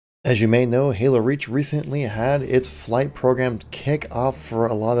As you may know, Halo Reach recently had its flight program kick off for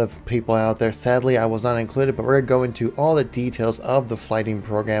a lot of people out there. Sadly, I was not included, but we're going to go into all the details of the flighting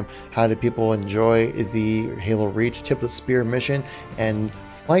program. How did people enjoy the Halo Reach Tip of the Spear mission and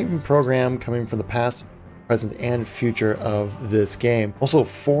flighting program coming from the past, present, and future of this game. Also,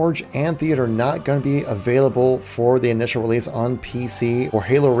 Forge and Theater not going to be available for the initial release on PC or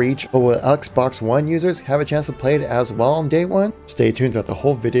Halo Reach, but will Xbox One users have a chance to play it as well on day one? Stay tuned throughout the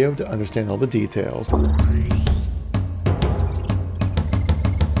whole video to understand all the details.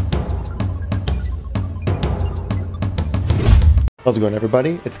 How's it going,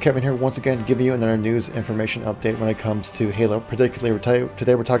 everybody? It's Kevin here once again to give you another news information update when it comes to Halo. Particularly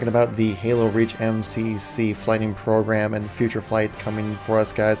today we're talking about the Halo Reach MCC flighting program and future flights coming for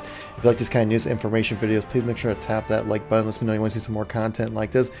us, guys. If you like these kind of news information videos, please make sure to tap that like button. Let me know you want to see some more content like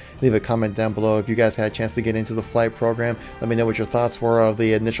this. Leave a comment down below if you guys had a chance to get into the flight program. Let me know what your thoughts were of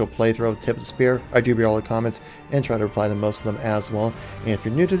the initial playthrough of Tip of the Spear. I do read all the comments and try to reply to most of them as well. And if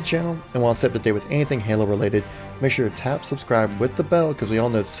you're new to the channel and want to stay up to date with anything Halo related, make sure to tap subscribe with the bell, because we all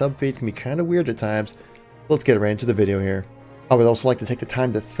know sub feeds can be kind of weird at times. Let's get right into the video here. I would also like to take the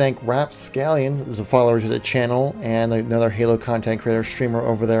time to thank Rapscallion, who's a follower to the channel and another Halo content creator streamer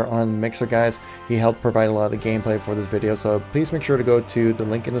over there on Mixer, guys. He helped provide a lot of the gameplay for this video, so please make sure to go to the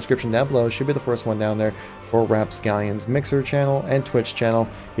link in the description down below. It should be the first one down there for Rapscallion's Mixer channel and Twitch channel.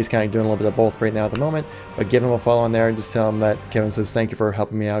 He's kind of doing a little bit of both right now at the moment, but give him a follow on there and just tell him that Kevin says thank you for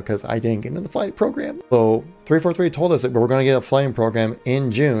helping me out because I didn't get into the flight program. So 343 told us that we're going to get a flighting program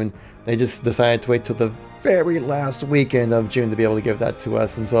in June. They just decided to wait till the very last weekend of June to be able to give that to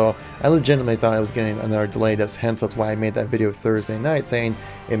us, and so I legitimately thought I was getting another delay. That's why I made that video Thursday night saying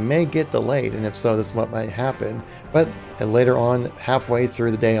it may get delayed, and if so, that's what might happen. But later on, halfway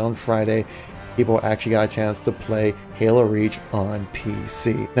through the day on Friday, people actually got a chance to play Halo Reach on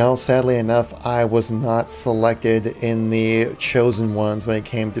PC. Now, sadly enough, I was not selected in the chosen ones when it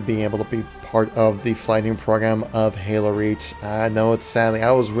came to being able to be part of the flighting program of Halo Reach. I know it's sadly,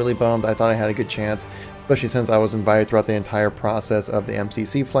 I was really bummed. I thought I had a good chance, especially since I was invited throughout the entire process of the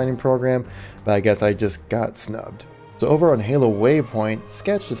MCC flighting program, but I guess I just got snubbed. So over on Halo Waypoint,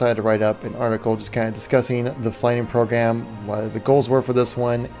 Sketch decided to write up an article just kind of discussing the flighting program, what the goals were for this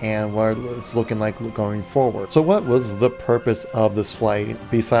one, and what it's looking like going forward. So what was the purpose of this flight,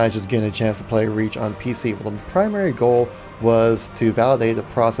 besides just getting a chance to play Reach on PC? Well, the primary goal was to validate the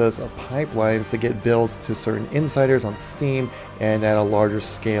process of pipelines to get builds to certain insiders on Steam and at a larger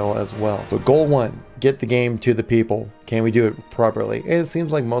scale as well. So goal one, get the game to the people. Can we do it properly? And it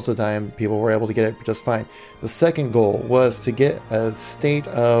seems like most of the time people were able to get it just fine. The second goal was to get a state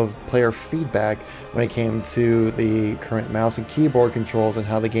of player feedback when it came to the current mouse and keyboard controls and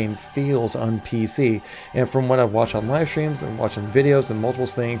how the game feels on PC. And from what I've watched on live streams and watching videos and multiple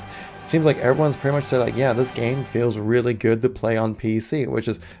things, it seems like everyone's pretty much said like, yeah, this game feels really good to play on PC, which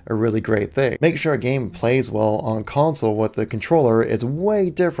is a really great thing. Making sure a game plays well on console with the controller is way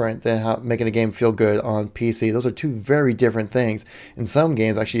different than how making a game feel good on PC. Those are two very different things, and some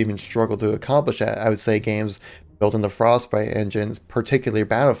games actually even struggle to accomplish that. I would say games built in the Frostbite engines, particularly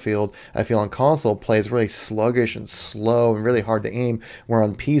Battlefield, I feel on console plays really sluggish and slow and really hard to aim, where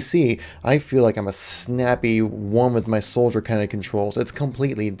on PC, I feel like I'm a snappy one with my soldier kind of controls. It's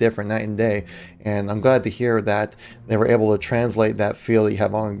completely different night and day, and I'm glad to hear that they were able to translate that feel that you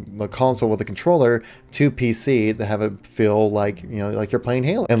have on the console with the controller to PC to have it feel like, you know, like you're playing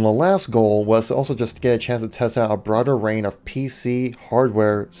Halo. And the last goal was to also just get a chance to test out a broader range of PC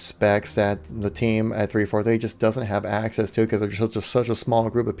hardware specs that the team at 343 just doesn't have access to, because they're just such a small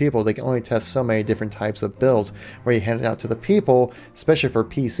group of people. They can only test so many different types of builds, where you hand it out to the people, especially for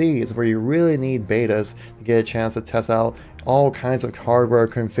PCs, where you really need betas to get a chance to test out all kinds of hardware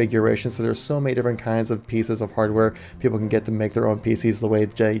configurations. So there's so many different kinds of pieces of hardware people can get to make their own PCs the way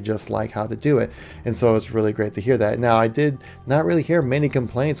they just like how to do it. And so it's really great to hear that. Now, I did not really hear many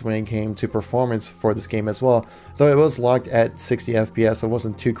complaints when it came to performance for this game as well, though it was locked at 60 FPS, so it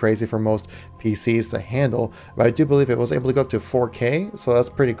wasn't too crazy for most PCs to handle. But I do believe it was able to go up to 4K, so that's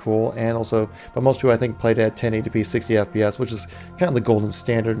pretty cool. And also, but most people I think played it at 1080p 60 FPS, which is kind of the golden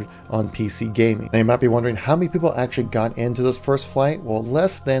standard on PC gaming. Now you might be wondering how many people actually got into this first flight. Well,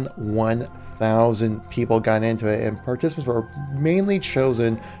 less than 1,000 people got into it, and participants were mainly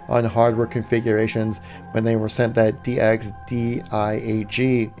chosen on hardware configurations when they were sent that DXDIAG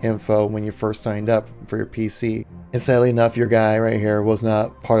info when you first signed up for your PC. And sadly enough, your guy right here was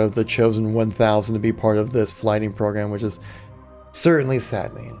not part of the chosen 1,000 to be part of this flighting program, which is Certainly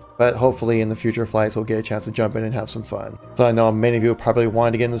saddening, but hopefully in the future flights we'll get a chance to jump in and have some fun. So I know many of you probably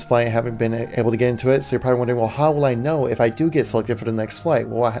wanted to get in this flight and haven't been able to get into it, so you're probably wondering, well, how will I know if I do get selected for the next flight?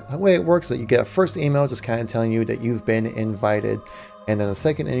 Well, the way it works is that you get a first email just kind of telling you that you've been invited, and then the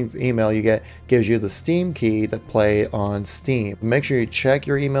second email you get gives you the Steam key to play on Steam. Make sure you check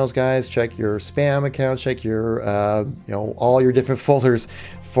your emails, guys. Check your spam account. Check your, all your different folders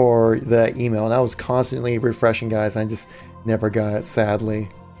for the email. And I was constantly refreshing, guys. I just never got it, sadly.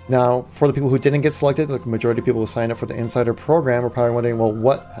 Now, for the people who didn't get selected, the majority of people who signed up for the Insider program are probably wondering, well,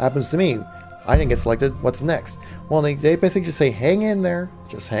 what happens to me? I didn't get selected. What's next? Well, they basically just say, hang in there.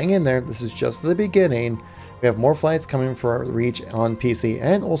 Just hang in there. This is just the beginning. We have more flights coming for Reach on PC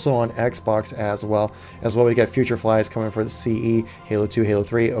and also on Xbox as well. We get future flights coming for the CE, Halo 2, Halo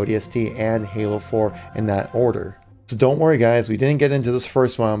 3, ODST, and Halo 4 in that order. So don't worry, guys, we didn't get into this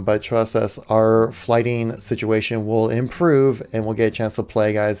first one, but trust us, our flighting situation will improve and we'll get a chance to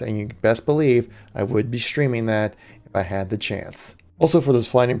play, guys, and you best believe I would be streaming that if I had the chance. Also for this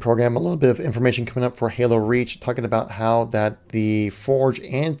flighting program, a little bit of information coming up for Halo Reach, talking about how that the Forge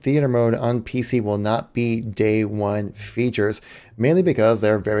and Theater mode on PC will not be day one features, mainly because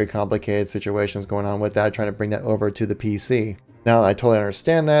there are very complicated situations going on with that, trying to bring that over to the PC. Now, I totally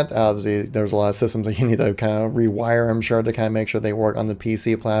understand that. Obviously, there's a lot of systems that you need to kind of rewire, I'm sure, to kind of make sure they work on the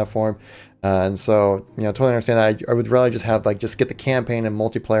PC platform. And so, totally understand that. I would rather just have, just get the campaign and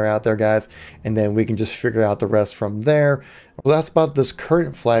multiplayer out there, guys, and then we can just figure out the rest from there. Well, that's about this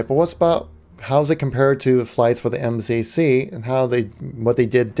current flight, but what's about how's it compared to flights for the MCC and what they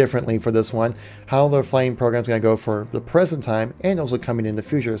did differently for this one, how the flighting program's going to go for the present time and also coming in the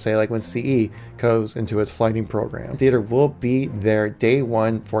future, say like when CE goes into its flighting program. Theater will be there day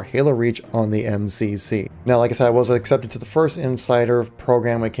one for Halo Reach on the MCC. Now, like I said, I was accepted to the first Insider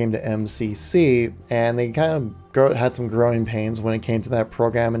program when it came to MCC, and they kind of had some growing pains when it came to that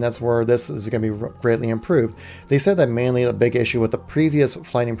program, and that's where this is going to be greatly improved. They said that mainly the big issue with the previous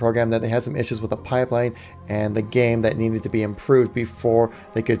flighting program, that they had some issues with the pipeline and the game that needed to be improved before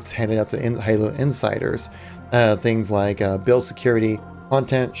they could hand it out to Halo Insiders. Things like build security,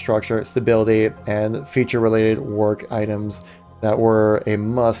 content structure, stability, and feature-related work items that were a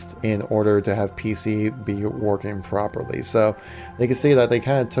must in order to have PC be working properly. So they can see that they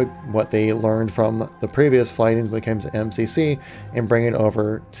kind of took what they learned from the previous flightings when it came to MCC and bring it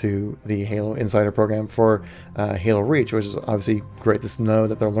over to the Halo Insider program for Halo Reach, which is obviously great to know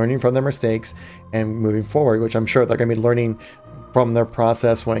that they're learning from their mistakes and moving forward, which I'm sure they're going to be learning from their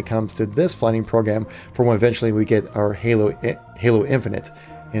process when it comes to this flighting program for when eventually we get our Halo Infinite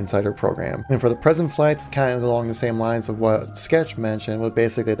Insider program. And for the present flights, it's kind of along the same lines of what Sketch mentioned, was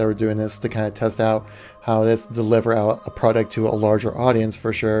basically they were doing this to kind of test out how this deliver out a product to a larger audience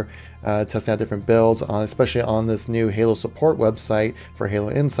for sure, testing out different builds on, especially on this new Halo support website for Halo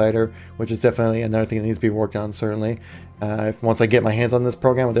Insider, which is definitely another thing that needs to be worked on, certainly. Once I get my hands on this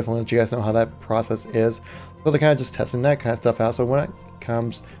program, I'll definitely let you guys know how that process is. So they're kind of just testing that kind of stuff out. So when it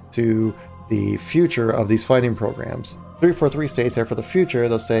comes to the future of these fighting programs, 343 states here for the future,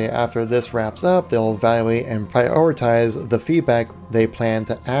 they'll say after this wraps up, they'll evaluate and prioritize the feedback they plan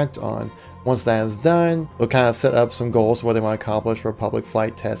to act on. Once that is done, they'll kind of set up some goals for what they want to accomplish for Public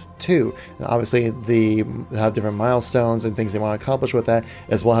Flight Test 2. And obviously, they have different milestones and things they want to accomplish with that,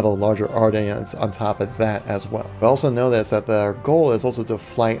 as well have a larger audience on top of that as well. But also know this, that their goal is also to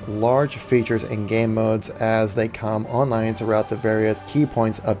flight large features and game modes as they come online throughout the various key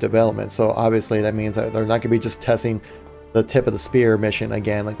points of development. So obviously, that means that they're not going to be just testing the tip of the spear mission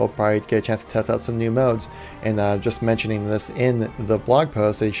again. Like, we'll probably get a chance to test out some new modes. And just mentioning this in the blog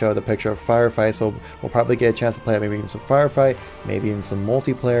post, they showed a picture of Firefight, so we'll probably get a chance to play maybe even some Firefight, maybe even some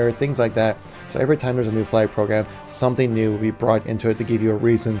multiplayer, things like that. So every time there's a new flight program, something new will be brought into it to give you a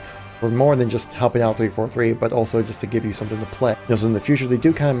reason for more than just helping out 343, but also just to give you something to play. So in the future, they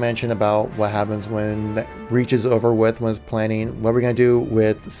do kind of mention about what happens when Reach is over with, when it's planning, what we're going to do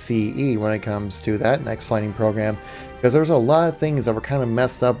with CE when it comes to that next flighting program. Because there's a lot of things that were kind of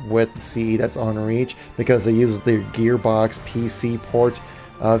messed up with CE that's on Reach, because they use the Gearbox PC port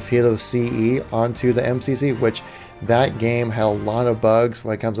of Halo CE onto the MCC, which that game had a lot of bugs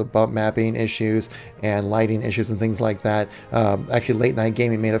when it comes to bump mapping issues and lighting issues and things like that. Actually, Late Night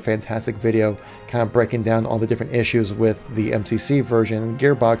Gaming made a fantastic video kind of breaking down all the different issues with the MCC version and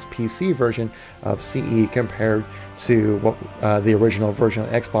Gearbox PC version of CE compared to what the original version of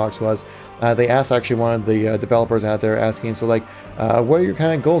Xbox was. They asked actually one of the developers out there asking, so like, what are your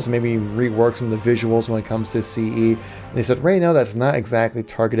kind of goals to maybe rework some of the visuals when it comes to CE? And they said right now that's not exactly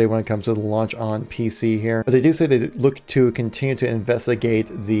targeted when it comes to the launch on PC here, but they do say they look to continue to investigate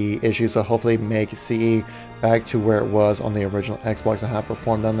the issues, so hopefully make CE back to where it was on the original Xbox and how it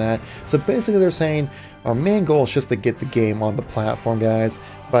performed on that. So basically they're saying our main goal is just to get the game on the platform, guys,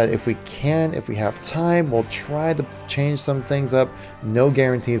 but if we have time, we'll try to change some things up. No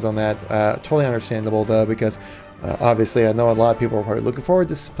guarantees on that. Totally understandable though, because obviously I know a lot of people are probably looking forward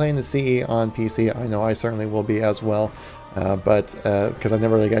to playing the CE on PC. I know I certainly will be as well, but because I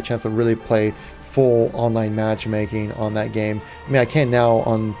never really got a chance to really play full online matchmaking on that game. I mean, I can now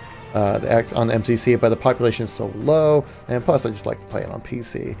on the MCC, but the population is so low, and plus I just like to play it on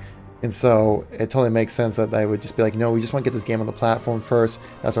PC. And so it totally makes sense that I would just be like, no, we just want to get this game on the platform first.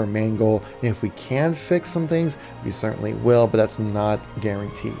 That's our main goal. And if we can fix some things, we certainly will, but that's not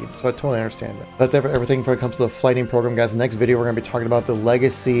guaranteed. So I totally understand that. That's everything when it comes to the flighting program, guys. The next video, we're going to be talking about the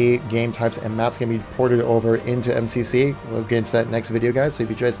legacy game types and maps going to be ported over into MCC. We'll get into that next video, guys. So if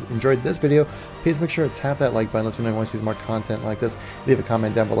you guys enjoyed this video, please make sure to tap that like button. Let me know if you want to see more content like this. Leave a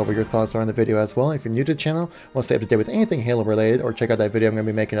comment down below what your thoughts are on the video as well. If you're new to the channel, want to stay up to date with anything Halo related, or check out that video I'm going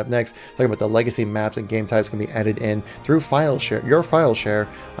to be making up next, talking about the legacy maps and game types can be added in through your file share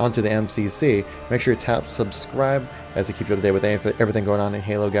onto the MCC. Make sure you tap subscribe as it keeps you up to date with everything going on in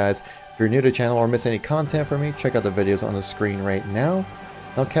Halo, guys. If you're new to the channel or miss any content from me, check out the videos on the screen right now.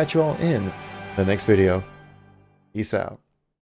 I'll catch you all in the next video. Peace out.